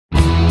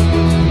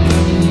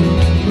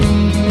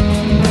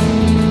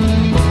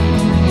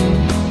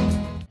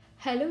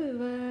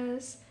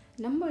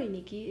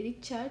இன்னைக்கு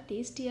ரிச்சாக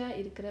டேஸ்டியாக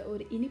இருக்கிற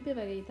ஒரு இனிப்பு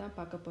வகை தான்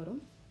பார்க்க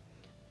போகிறோம்.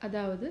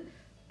 அதாவது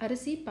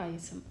அரிசி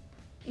பாயசம்.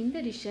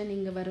 இந்த டிஷ்ஷை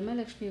நீங்கள்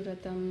வரமலக்ஷ்மி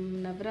விரதம்,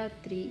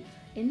 நவராத்திரி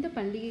எந்த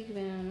பண்டிகைக்கு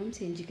வேணாலும்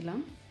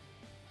செஞ்சுக்கலாம்.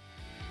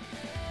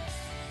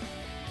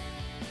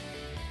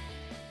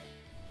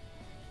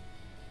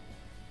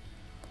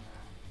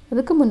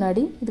 அதுக்கு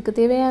முன்னாடி இதுக்கு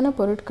தேவையான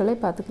பொருட்களை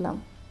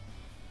பார்த்துக்கலாம்.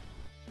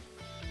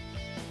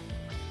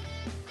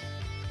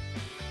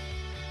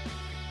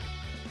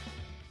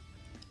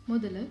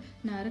 முதல்ல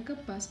நான் அரை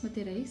கப்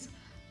பாஸ்மதி ரைஸ்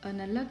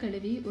நல்லா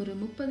கழுவி ஒரு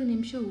 30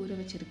 நிமிஷம் ஊற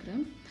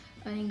வச்சுருக்கிறேன்.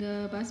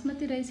 நீங்கள்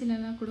பாஸ்மதி ரைஸ்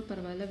இல்லைனா கூட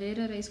பரவாயில்ல,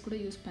 வேறு ரைஸ் கூட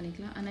யூஸ்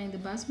பண்ணிக்கலாம். ஆனால் இந்த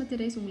பாஸ்மதி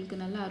ரைஸ் உங்களுக்கு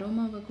நல்ல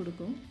அரோமாவை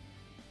கொடுக்கும்.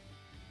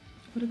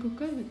 ஒரு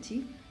குக்கர் வச்சு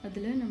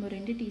அதில் நம்ம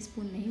 2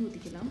 டீஸ்பூன் நெய்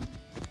ஊற்றிக்கலாம்.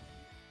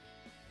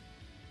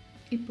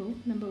 இப்போது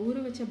நம்ம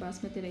ஊற வச்ச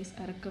பாஸ்மதி ரைஸ்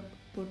அரை கப்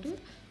போட்டு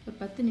ஒரு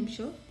 10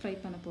 நிமிஷம் ஃப்ரை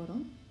பண்ண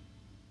போகிறோம்.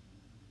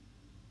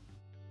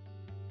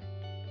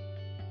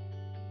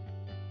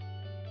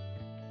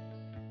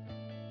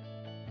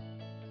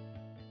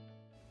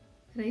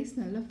 ரைஸ்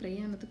நல்லா ஃப்ரை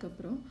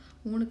ஆனதுக்கப்புறம்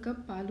 3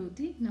 கப் பால்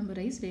ஊற்றி நம்ம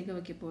ரைஸ் வேக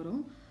வைக்க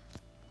போகிறோம்.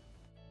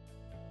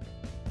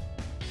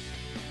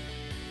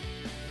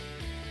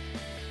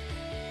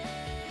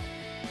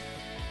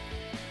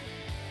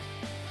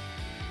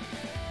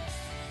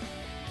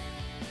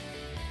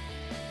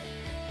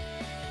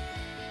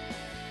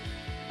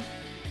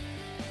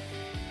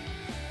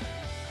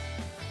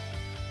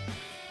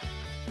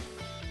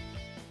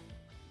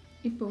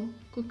 இப்போது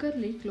குக்கர்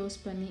லிட்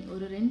க்ளோஸ் பண்ணி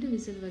ஒரு 2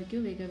 விசில்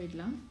வரைக்கும் வேக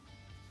விடலாம்.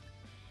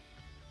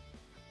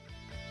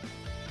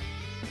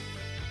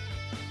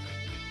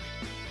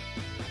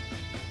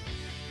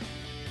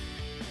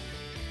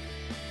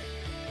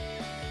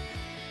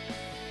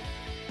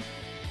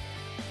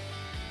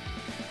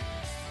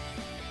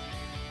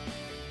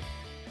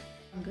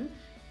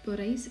 இப்போ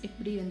ரைஸ்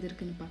எப்படி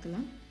வந்திருக்குன்னு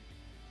பார்க்கலாம்.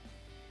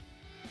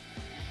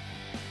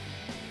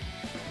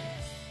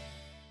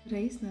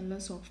 ரைஸ் நல்லா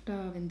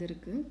சாஃப்டாக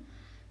வெந்திருக்கு.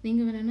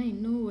 நீங்கள் வேணும்னா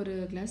இன்னும் ஒரு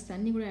கிளாஸ்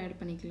தண்ணி கூட ஆட்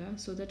பண்ணிக்கலாம்,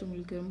 ஸோ தட்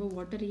உங்களுக்கு ரொம்ப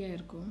வாட்டரியாக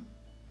இருக்கும்.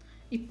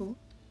 இப்போது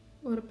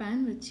ஒரு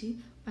பேன் வச்சு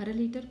 1/2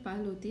 லிட்டர்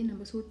பால் ஊற்றி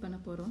நம்ம சூட் பண்ண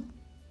போகிறோம்.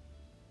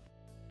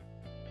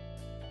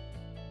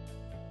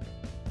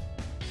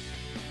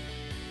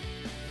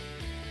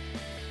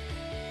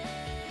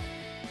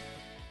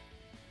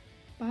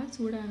 பால்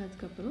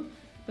சூடானதுக்கப்புறம்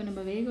இப்போ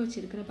நம்ம வேக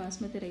வச்சுருக்கிற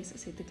பாஸ்மதி ரைஸை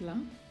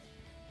சேர்த்துக்கலாம்.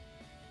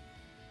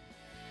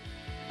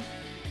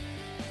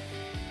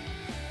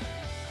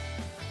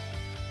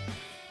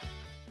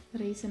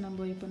 ரைஸை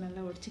நம்ம இப்போ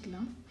நல்லா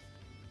உடைச்சிக்கலாம்.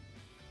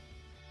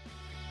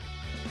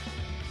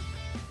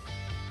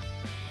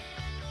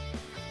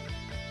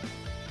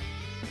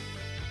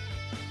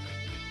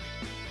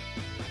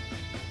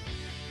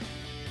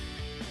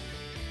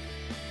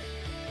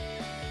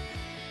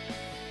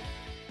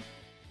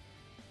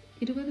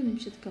 இருபது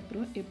நிமிஷத்துக்கு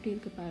அப்புறம் எப்படி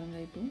இருக்குது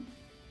பாருங்கள். இப்போ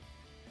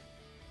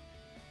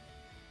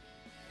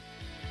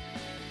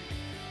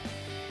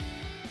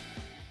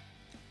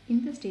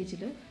இந்த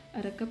ஸ்டேஜில்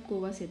அரை கப்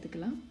கோவா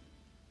சேர்த்துக்கலாம்.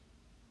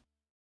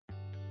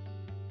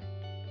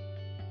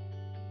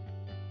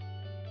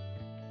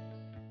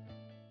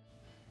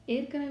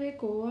 ஏற்கனவே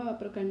கோவா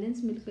அப்புறம்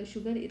கண்டென்ஸ் மில்கில்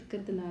சுகர்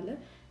இருக்கிறதுனால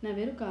நான்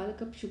வெறும் 1/4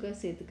 கப்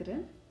சுகர்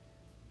சேர்த்துக்கிறேன்.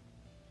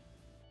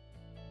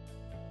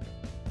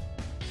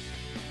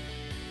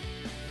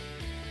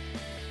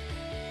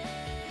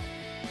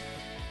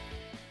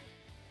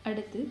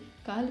 அடுத்து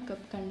 1/4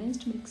 கப்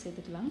கண்டென்ஸ்ட் மில்க்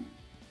சேர்த்துக்கலாம்.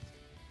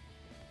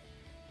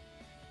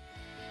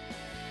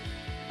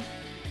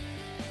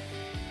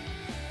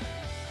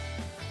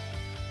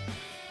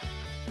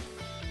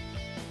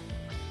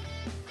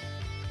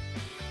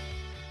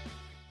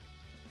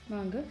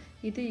 வாங்க,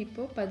 இது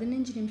இப்போ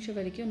 15 நிமிஷம்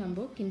வரைக்கும்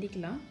நம்ம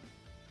கிண்டிக்கலாம்.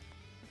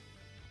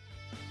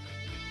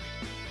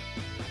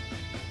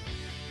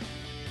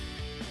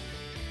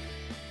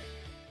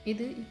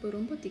 இது இப்போ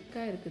ரொம்ப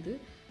திக்காக இருக்குது.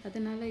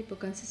 அதனால் இப்போ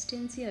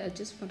கன்சிஸ்டன்சியை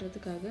அட்ஜஸ்ட்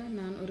பண்ணுறதுக்காக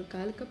நான் ஒரு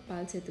 1/4 கப்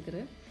பால்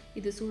சேர்த்துக்கிறேன்.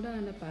 இது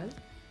சூடான பால்.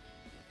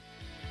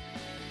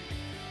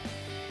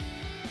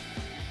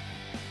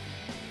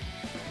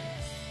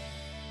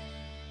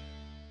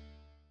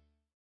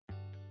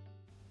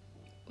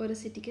 ஒரு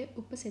சிட்டிகை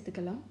உப்பு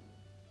சேர்த்துக்கலாம்.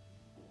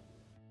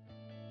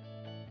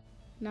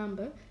 நாம்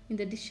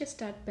இந்த டிஷ்ஷை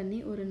ஸ்டார்ட் பண்ணி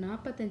ஒரு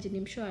 45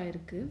 நிமிஷம்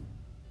ஆயிருக்கு.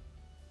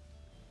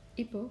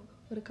 இப்போது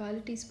ஒரு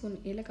 1/4 டீஸ்பூன்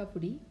ஏலக்காய்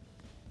பொடி,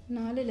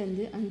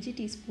 4லேருந்து 5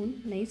 டீஸ்பூன்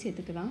நெய்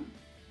சேர்த்துக்கலாம்.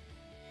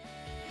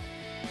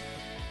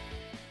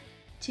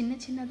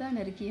 சின்னதாக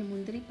நறுக்கிய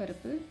முந்திரி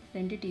பருப்பு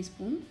 2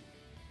 டீஸ்பூன்,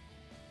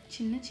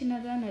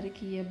 சின்னதாக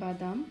நறுக்கிய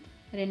பாதாம்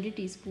 2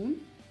 டீஸ்பூன்,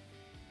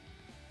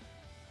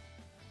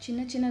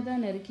 சின்னதாக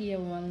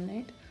நறுக்கிய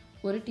வால்நட்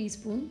 1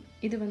 டீஸ்பூன்.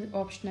 இது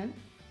ஆப்ஷனல்.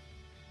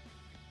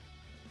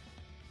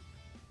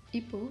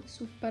 இப்போது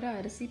சூப்பராக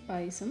அரிசி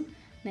பாயசம்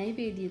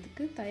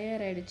நைவேத்தியத்துக்கு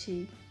தயாராகிடுச்சு.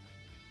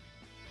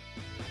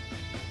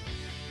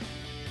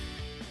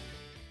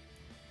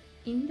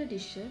 இந்த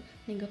டிஷ்ஷை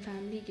நீங்கள்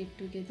ஃபேமிலி கெட்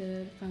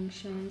டுகெதர்,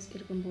 ஃபங்க்ஷன்ஸ்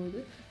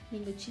இருக்கும்போது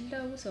நீங்கள்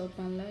சில்லாகவும் சர்வ்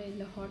பண்ணலாம்,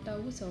 இல்லை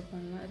ஹாட்டாகவும் சர்வ்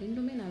பண்ணலாம்.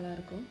 ரெண்டுமே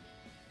நல்லாயிருக்கும்.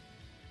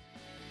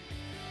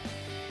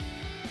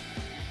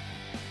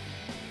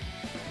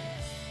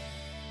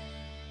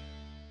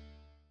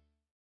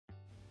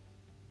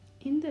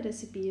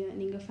 ரெசிபியை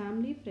நீங்கள்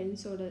ஃபேமிலி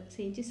ஃப்ரெண்ட்ஸோட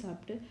செஞ்சு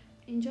சாப்பிட்டு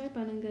என்ஜாய்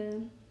பண்ணுங்கள்.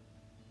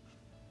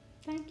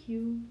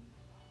 தேங்க்யூ.